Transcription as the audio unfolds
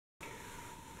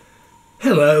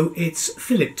Hello, it's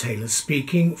Philip Taylor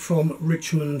speaking from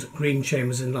Richmond Green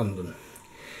Chambers in London.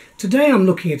 Today I'm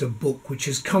looking at a book which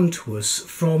has come to us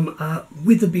from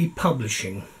WITHERBY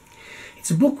Publishing.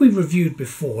 It's a book we've reviewed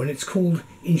before and it's called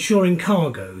Insuring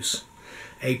Cargoes,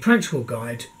 a practical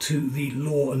guide to the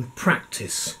law and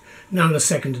practice, now in the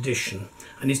second edition,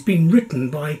 and it's been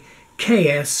written by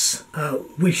K.S.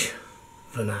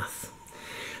 Vishwanath.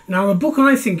 Now the book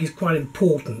I think is quite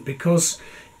important because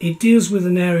it deals with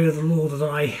an area of the law that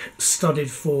I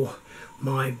studied for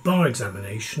my bar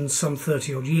examination some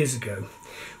 30 odd years ago,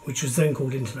 which was then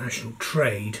called International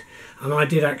Trade, and I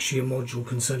did actually a module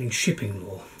concerning shipping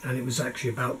law, and it was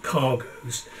actually about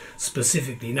cargoes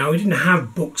specifically. Now we didn't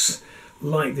have books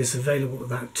like this available at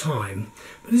that time,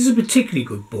 but this is a particularly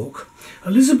good book.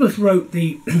 Elizabeth wrote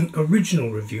the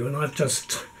original review and I've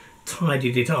just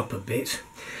tidied it up a bit.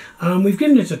 We've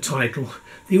given it a title,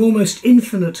 The Almost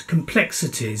Infinite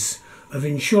Complexities of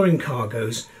Insuring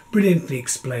Cargoes, Brilliantly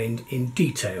Explained in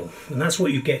Detail. And that's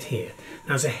what you get here.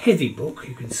 Now it's a heavy book,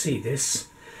 you can see this.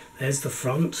 There's the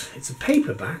front, it's a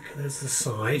paperback, there's the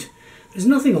side. There's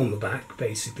nothing on the back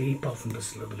basically, apart from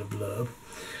just a little bit of blurb.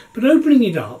 But opening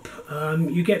it up,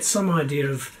 you get some idea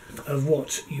of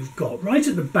what you've got. Right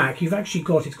at the back you've actually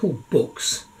got, it's called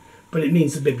books, but it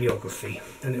means the bibliography,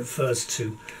 and it refers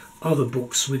to other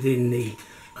books within the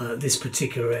this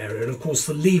particular area. And of course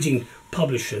the leading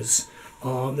publishers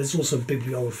are, there's also a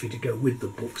bibliography to go with the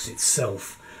books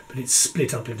itself, but it's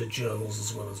split up into journals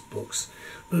as well as books.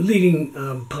 The leading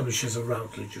publishers are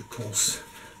Routledge, of course,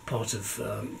 part of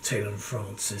Taylor and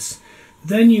Francis.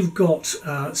 Then you've got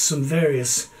some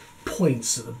various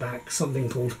points at the back, something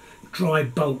called dry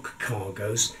bulk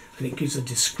cargoes, and it gives a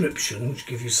description which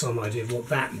gives you some idea of what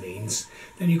that means.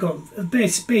 Then you've got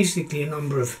basically a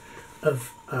number of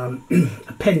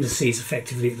appendices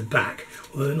effectively at the back,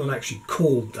 although they're not actually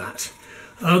called that.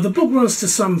 The book runs to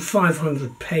some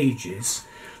 500 pages.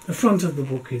 The front of the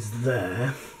book is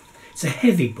there. It's a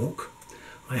heavy book,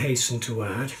 I hasten to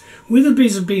add.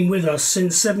 Witherby's have been with us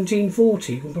since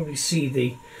 1740. You can probably see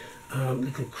the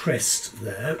little crest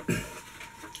there.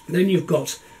 Then you've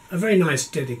got a very nice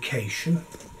dedication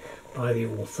by the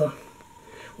author.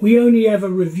 We only ever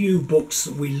review books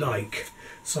that we like,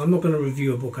 so I'm not going to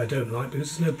review a book I don't like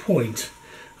because there's no point.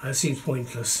 It seems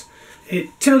pointless.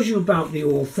 It tells you about the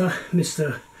author,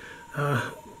 Mr.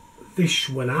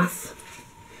 Vishwanath,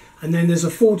 and then there's a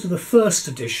foreword to the first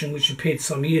edition which appeared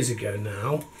some years ago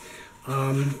now,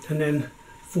 and then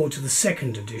foreword to the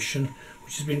second edition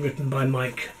which has been written by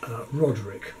Mike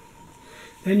Roderick.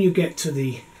 Then you get to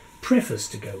the preface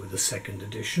to go with the second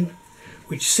edition,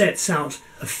 which sets out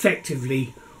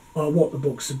effectively what the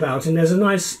book's about, and there's a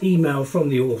nice email from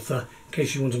the author in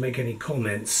case you want to make any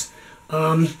comments.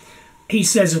 He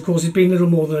says, of course, it's been a little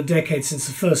more than a decade since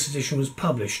the first edition was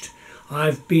published.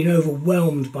 I've been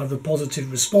overwhelmed by the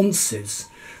positive responses,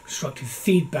 constructive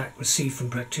feedback received from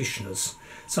practitioners.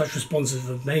 Such responses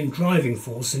are the main driving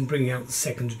force in bringing out the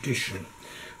second edition.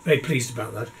 Very pleased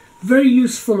about that. Very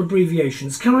useful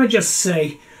abbreviations. Can I just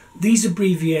say, these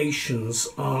abbreviations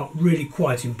are really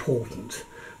quite important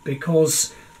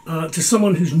because to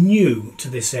someone who's new to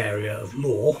this area of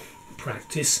law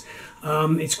practice,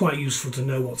 it's quite useful to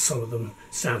know what some of them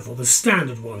stand for. The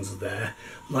standard ones are there,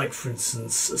 like for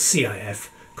instance CIF,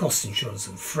 cost insurance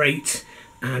and freight,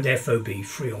 and FOB,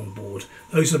 free on board.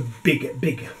 Those are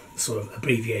big sort of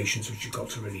abbreviations which you've got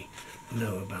to really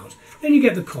know about. Then you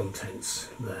get the contents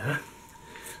there,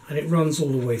 and it runs all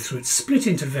the way through. It's split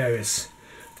into various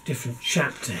different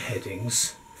chapter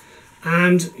headings,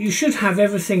 and you should have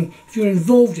everything. If you're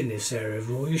involved in this area of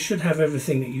law, you should have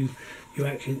everything that you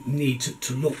actually need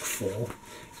to look for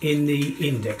in the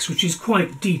index, which is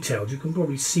quite detailed. You can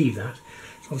probably see that.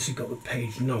 It's obviously got the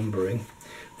page numbering.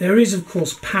 There is, of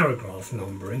course, paragraph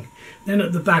numbering. Then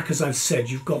at the back, as I've said,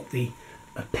 you've got the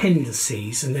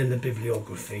appendices and then the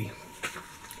bibliography.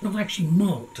 Not actually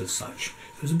marked as such.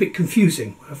 It was a bit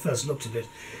confusing when I first looked at it.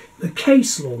 The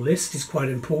case law list is quite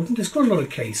important. There's quite a lot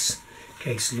of case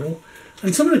law,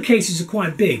 and some of the cases are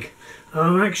quite big.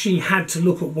 I actually had to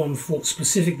look at one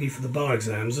specifically for the bar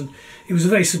exams, and it was a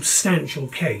very substantial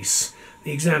case.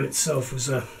 The exam itself was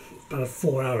about a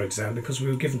 4-hour exam because we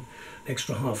were given an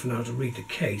extra half an hour to read the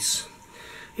case.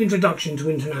 Introduction to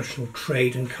International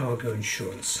Trade and Cargo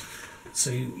Insurance.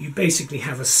 So you basically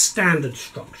have a standard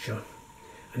structure,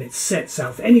 and it sets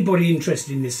out for anybody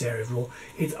interested in this area of law.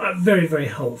 It's very, very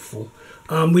helpful.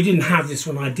 We didn't have this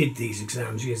when I did these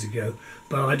exams years ago,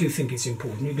 but I do think it's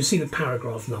important. You can see the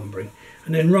paragraph numbering,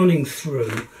 and then running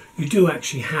through, you do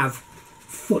actually have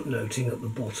footnoting at the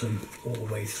bottom all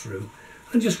the way through.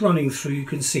 And just running through, you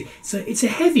can see. So it's a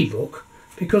heavy book,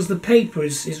 because the paper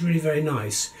is really very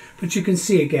nice. But you can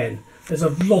see again, there's a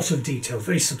lot of detail,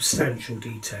 very substantial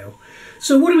detail.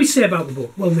 So what do we say about the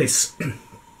book? Well, this.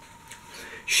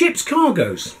 Ships'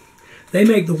 cargoes. They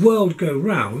make the world go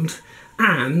round,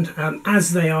 and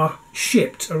as they are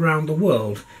shipped around the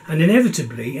world, and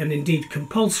inevitably and indeed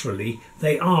compulsorily,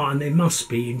 they are and they must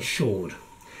be insured.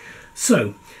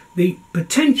 So the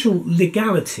potential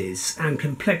legalities and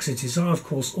complexities are of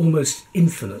course almost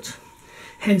infinite.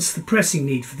 Hence the pressing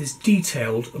need for this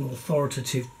detailed and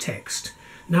authoritative text,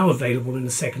 now available in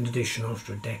the second edition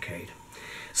after a decade.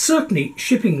 Certainly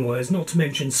shipping lawyers, not to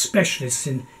mention specialists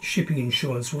in shipping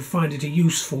insurance, will find it a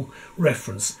useful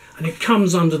reference, and it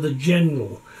comes under the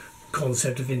general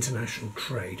concept of international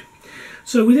trade.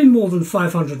 So within more than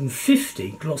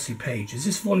 550 glossy pages,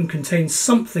 this volume contains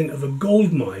something of a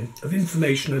goldmine of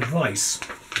information and advice,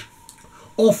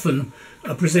 often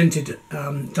presented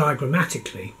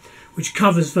diagrammatically, which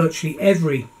covers virtually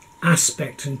every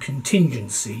aspect and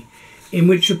contingency in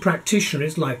which a practitioner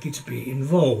is likely to be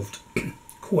involved.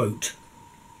 Quote,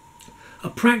 "A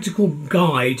practical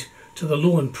guide to the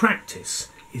law and practice"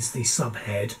 is the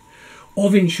subhead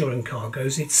of Insuring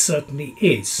Cargoes. It certainly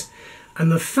is. And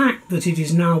the fact that it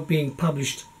is now being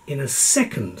published in a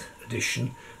second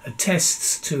edition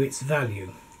attests to its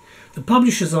value. The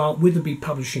publishers are WITHERBY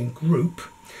Publishing Group,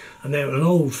 and they're an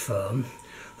old firm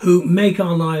who make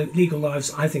our legal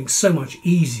lives, I think, so much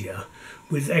easier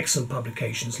with excellent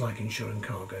publications like Insuring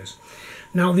Cargoes.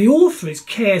 Now, the author is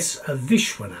K.S.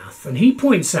 Vishwanath, and he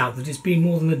points out that it's been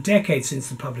more than a decade since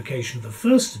the publication of the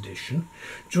first edition,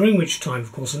 during which time,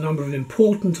 of course, a number of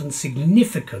important and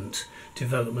significant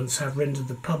developments have rendered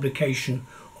the publication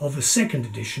of a second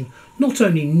edition not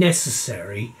only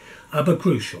necessary, but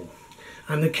crucial.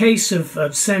 And the case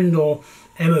of Sendor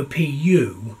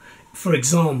MOPU, for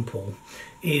example,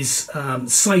 is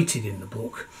cited in the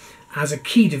book as a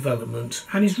key development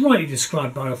and is rightly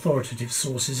described by authoritative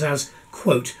sources as,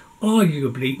 quote,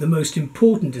 "arguably the most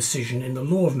important decision in the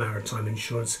law of maritime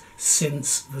insurance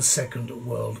since the Second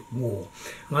World War."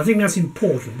 And I think that's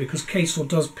important because case law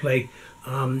does play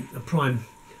a prime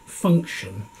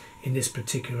function in this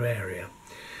particular area.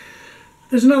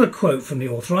 There's another quote from the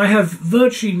author. "I have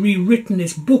virtually rewritten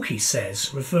this book," he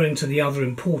says, referring to the other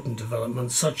important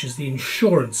developments such as the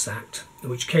Insurance Act,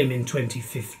 which came in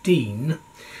 2015,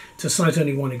 to cite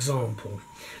only one example.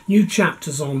 New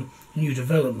chapters on new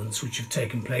developments which have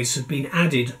taken place have been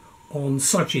added on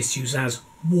such issues as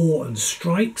war and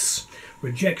strikes,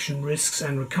 rejection risks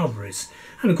and recoveries.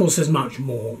 And of course there's much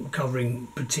more covering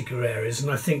particular areas, and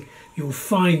I think you'll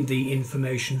find the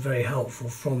information very helpful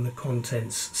from the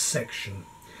contents section.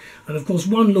 And of course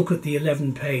one look at the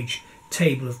 11-page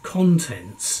table of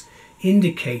contents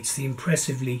indicates the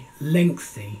impressively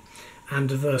lengthy and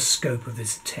diverse scope of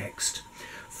this text.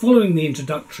 Following the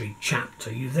introductory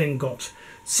chapter, you then got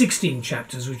 16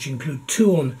 chapters which include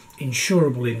 2 on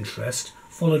insurable interest,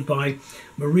 followed by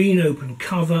marine open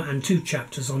cover and 2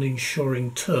 chapters on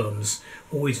insuring terms,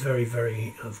 always very,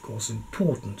 very, of course,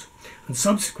 important. And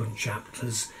subsequent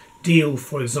chapters deal,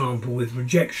 for example, with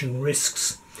rejection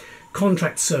risks,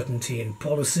 contract certainty in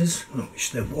policies, I wish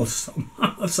there was some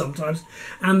sometimes,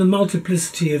 and the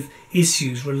multiplicity of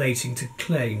issues relating to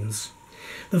claims.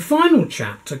 The final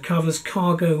chapter covers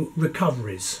cargo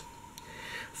recoveries,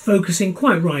 focusing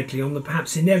quite rightly on the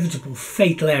perhaps inevitable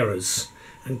fatal errors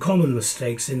and common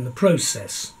mistakes in the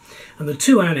process. And the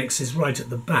 2 annexes right at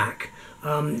the back,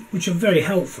 which are very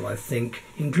helpful I think,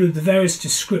 include the various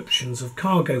descriptions of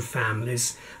cargo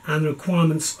families and the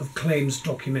requirements of claims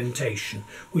documentation,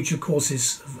 which of course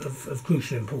is of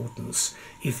crucial importance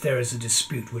if there is a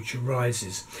dispute which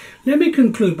arises. Let me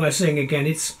conclude by saying again,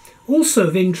 it's also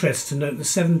of interest to note the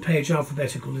 7-page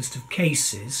alphabetical list of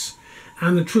cases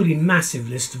and the truly massive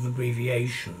list of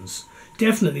abbreviations.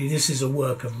 Definitely this is a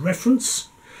work of reference,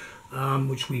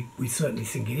 which we certainly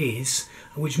think it is,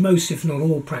 which most if not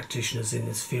all practitioners in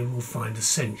this field will find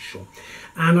essential.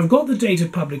 And I've got the date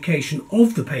of publication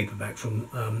of the paperback from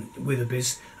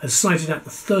WITHERBY's as cited at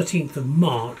the 13th of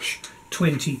March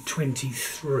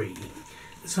 2023.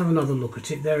 Let's have another look at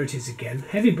it. There it is again.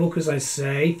 Heavy book, as I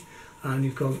say, and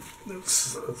you've got the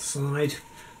side,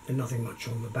 and nothing much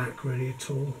on the back really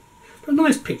at all. But a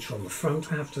nice picture on the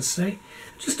front, I have to say.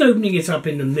 Just opening it up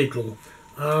in the middle.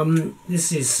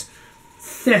 This is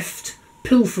theft,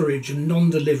 pilferage and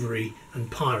non-delivery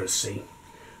and piracy.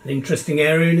 An interesting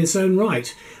area in its own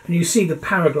right. And you see the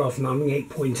paragraph numbering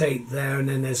 8.8 there, and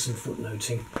then there's some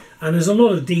footnoting. And there's a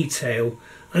lot of detail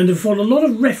and a lot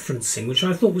of referencing, which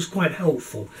I thought was quite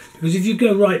helpful. Because if you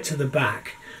go right to the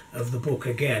back of the book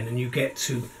again and you get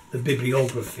to the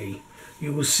bibliography,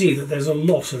 you will see that there's a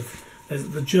lot of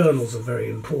The journals are very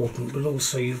important, but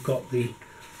also you've got the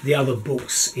other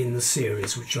books in the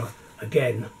series, which are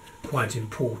again quite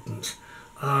important.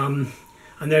 And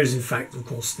there is, in fact, of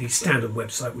course, the standard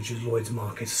website, which is Lloyd's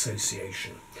Market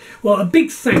Association. Well, a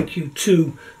big thank you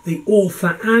to the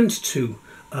author and to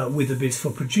WITHERBY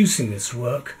for producing this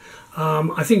work.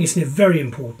 I think it's a very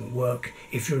important work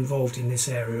if you're involved in this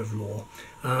area of law.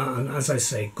 And as I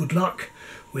say, good luck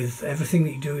with everything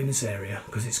that you do in this area,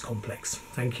 because it's complex.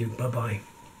 Thank you. Bye-bye.